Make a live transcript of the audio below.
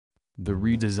The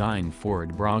redesigned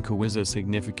Ford Bronco is a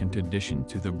significant addition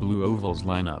to the Blue Oval's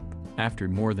lineup. After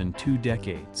more than 2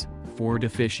 decades, Ford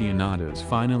aficionados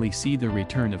finally see the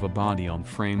return of a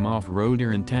body-on-frame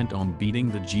off-roader intent on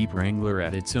beating the Jeep Wrangler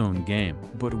at its own game.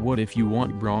 But what if you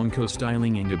want Bronco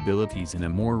styling and abilities in a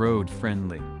more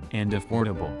road-friendly and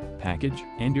affordable package?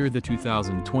 Enter the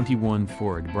 2021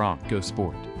 Ford Bronco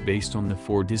Sport. Based on the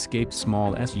Ford Escape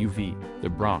small SUV, the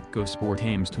Bronco Sport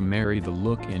aims to marry the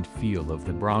look and feel of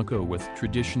the Bronco with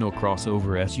traditional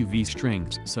crossover SUV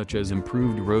strengths such as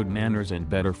improved road manners and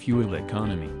better fuel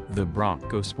economy. The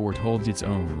Bronco Sport holds its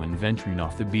own when venturing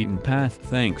off the beaten path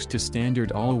thanks to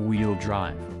standard all-wheel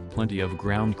drive, plenty of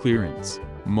ground clearance,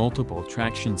 multiple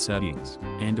traction settings,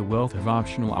 and a wealth of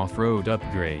optional off-road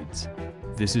upgrades.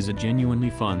 This is a genuinely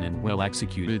fun and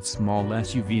well-executed small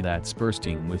SUV that's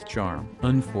bursting with charm.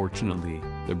 Unfortunately,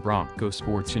 the Bronco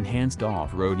Sport's enhanced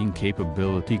off-roading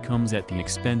capability comes at the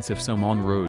expense of some on-road